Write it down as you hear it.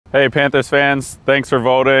Hey Panthers fans, thanks for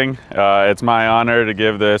voting. It's my honor to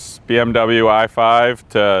give this BMW i5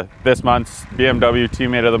 to this month's BMW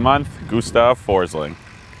Teammate of the Month, Gustav Forsling.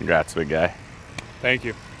 Congrats, big guy. Thank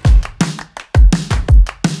you.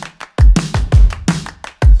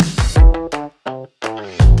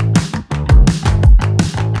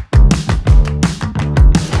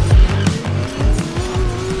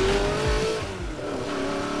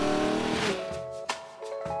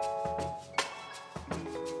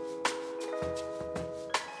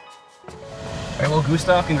 All right, well,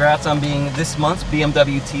 Gustav, congrats on being this month's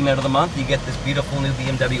BMW Teammate of the Month. You get this beautiful new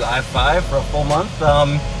BMW i5 for a full month.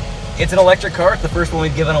 It's an electric car. It's the first one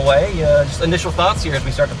we've given away. Just initial thoughts here as we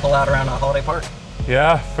start to pull out around Holiday Park.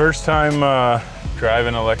 Yeah, first time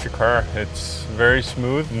driving an electric car. It's very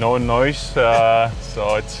smooth, no noise,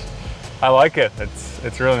 so I like it.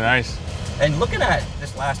 It's really nice. And looking at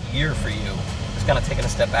this last year for you, just kind of taking a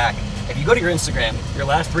step back. If you go to your Instagram, your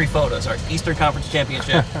last 3 photos are Eastern Conference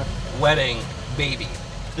Championship, wedding, baby.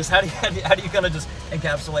 Just how do you kind of just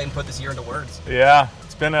encapsulate and put this year into words? Yeah,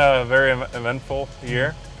 it's been a very eventful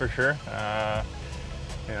year for sure.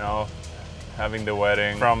 You know, having the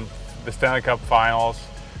wedding, from the Stanley Cup Finals,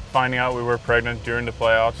 finding out we were pregnant during the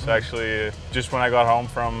playoffs. Actually, just when I got home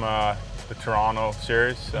from the Toronto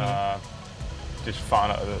series, just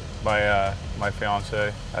found out that my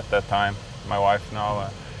fiance at that time, my wife now,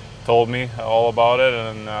 told me all about it,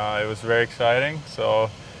 and it was very exciting. So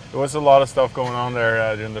there was a lot of stuff going on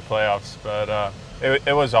there during the playoffs, but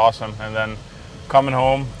it was awesome. And then coming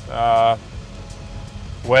home,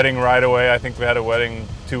 wedding right away. I think we had a wedding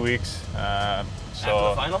 2 weeks.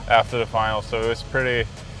 After the final, so it was pretty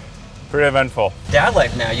eventful. Dad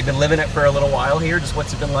life now. You've been living it for a little while here. Just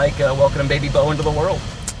what's it been like welcoming baby Bo into the world?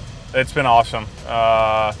 It's been awesome.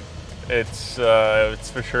 It's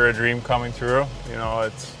for sure a dream coming true. You know,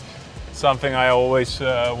 it's something I always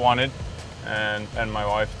wanted. And my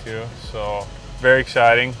wife too, so very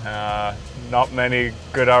exciting. Not many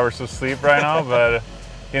good hours of sleep right now, but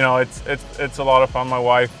you know, it's a lot of fun. My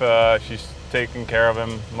wife, she's taking care of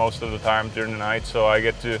him most of the time during the night, so I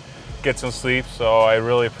get to get some sleep, so I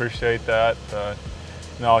really appreciate that.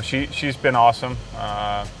 No, she's been awesome.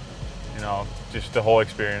 You know, just the whole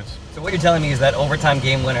experience. So what you're telling me is that overtime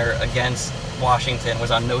game winner against Washington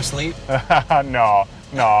was on no sleep?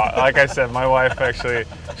 No, like I said, my wife actually,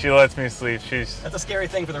 she lets me sleep. That's a scary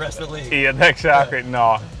thing for the rest of the league. Yeah, exactly.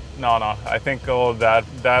 No. I think a little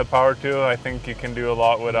dad power too. I think you can do a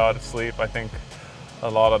lot without sleep. I think a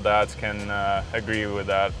lot of dads can agree with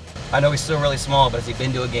that. I know he's still really small, but has he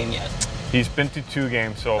been to a game yet? He's been to 2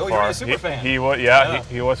 games so far. You're a super fan. He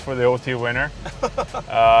was for the OT winner.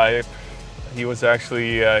 He was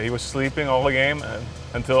actually he was sleeping all the game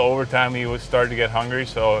until overtime. He was starting to get hungry,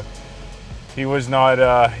 so he was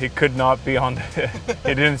not. He could not be on.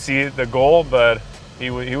 He didn't see the goal, but he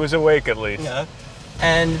was awake at least. Yeah.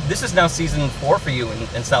 And this is now season 4 for you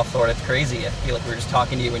in South Florida. It's crazy. I feel like we were just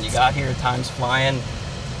talking to you when you got here. Time's flying.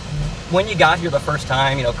 When you got here the first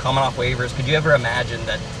time, you know, coming off waivers, could you ever imagine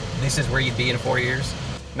that this is where you'd be in 4 years?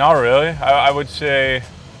 Not really. I would say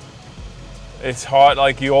it's hard.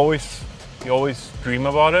 Like you always dream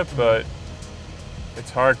about it, but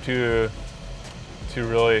it's hard to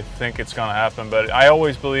really think it's gonna happen. But I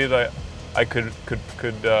always believed that I could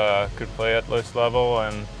play at this level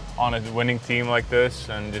and on a winning team like this,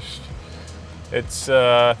 and just it's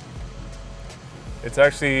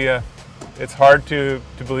actually it's hard to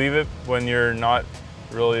believe it when you're not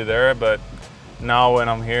really there. But now when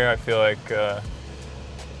I'm here, I feel like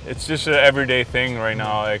it's just an everyday thing right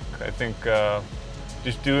now. Like I think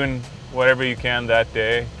just doing whatever you can that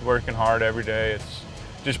day, working hard every day, it's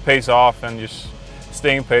just pays off, and just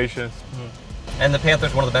staying patient. And the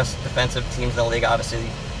Panthers, one of the best defensive teams in the league, obviously.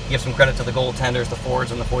 Give some credit to the goaltenders, the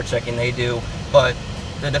forwards, and the forechecking they do. But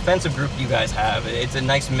the defensive group you guys have, it's a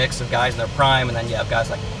nice mix of guys in their prime, and then you have guys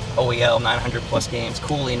like OEL, 900-plus games,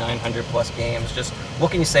 Cooley, 900-plus games. Just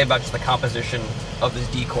what can you say about just the composition of this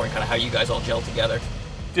D-core and kind of how you guys all gel together?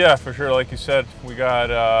 Yeah, for sure. Like you said, we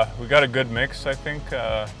got a good mix, I think.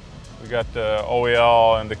 We got the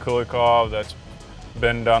OEL and the Kulikov that's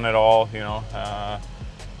been done it all, you know.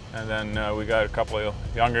 And then we got a couple of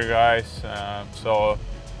younger guys. So,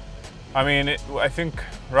 I mean, I think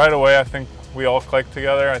right away, I think we all click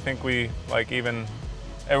together. I think we, like, even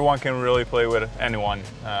everyone can really play with anyone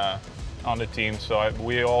on the team. So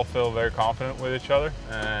we all feel very confident with each other,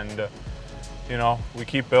 and you know, we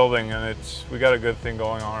keep building, and we got a good thing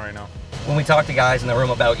going on right now. When we talk to guys in the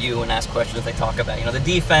room about you and ask questions, they talk about, you know, the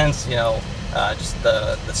defense, you know, just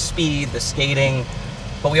the speed, the skating.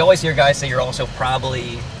 But we always hear guys say you're also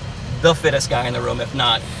probably the fittest guy in the room, if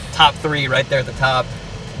not top 3 right there at the top.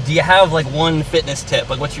 Do you have like one fitness tip?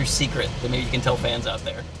 Like, what's your secret that maybe you can tell fans out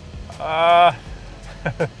there?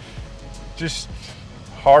 Just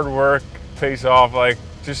hard work pays off. Like,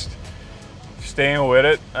 just staying with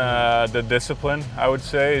it. The discipline, I would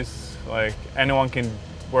say, is like anyone can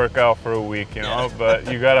work out for a week, you know,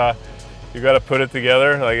 but you gotta put it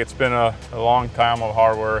together. Like, it's been a long time of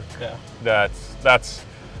hard work. Yeah. That's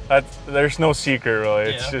there's no secret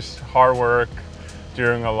really. It's just hard work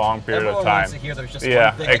during a long period of time. Everyone wants to hear there's just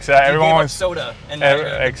one thing. Exactly. Everyone wants soda, and now you're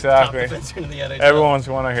exactly. the top defenseman in the NHL. Everyone's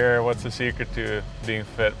want to hear what's the secret to being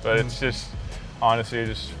fit, but it's just honestly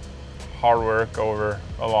just hard work over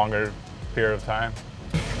a longer period of time.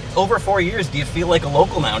 Over 4 years, do you feel like a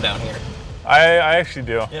local now down here? I actually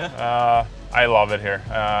do. Yeah. I love it here.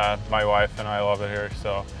 My wife and I love it here.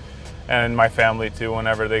 So, and my family too.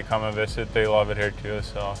 Whenever they come and visit, they love it here too.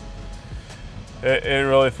 So, it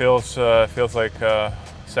really feels like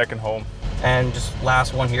second home. And just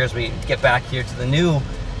last one here as we get back here to the new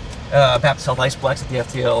Baptist Health Iceplex at the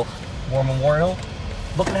FTL War Memorial.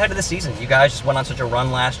 Looking ahead to the season, you guys just went on such a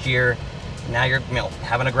run last year. Now you're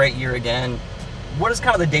having a great year again. What has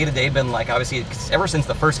kind of the day-to-day been like? Obviously, ever since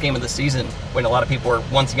the first game of the season, when a lot of people were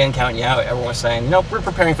once again counting you out, everyone was saying, we're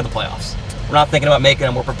preparing for the playoffs. We're not thinking about making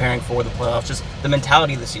them, we're preparing for the playoffs. Just the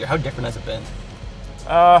mentality this year, how different has it been?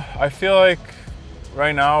 I feel like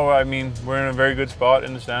right now, I mean, we're in a very good spot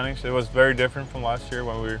in the standings. It was very different from last year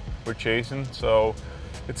when we were chasing. So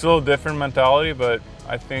it's a little different mentality, but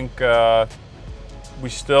I think we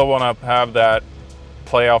still want to have that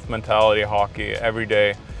playoff mentality hockey every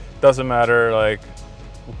day. Doesn't matter like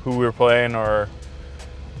who we're playing or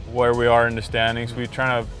where we are in the standings. We're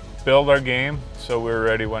trying to build our game so we're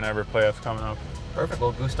ready whenever playoffs coming up. Perfect.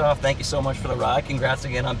 Well, Gustav, thank you so much for the ride. Congrats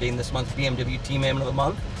again on being this month's BMW Teammate of the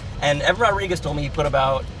Month. And Evan Rodriguez told me he put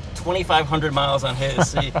about 2,500 miles on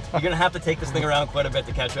his. So you're going to have to take this thing around quite a bit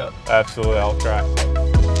to catch up. Absolutely, I'll try.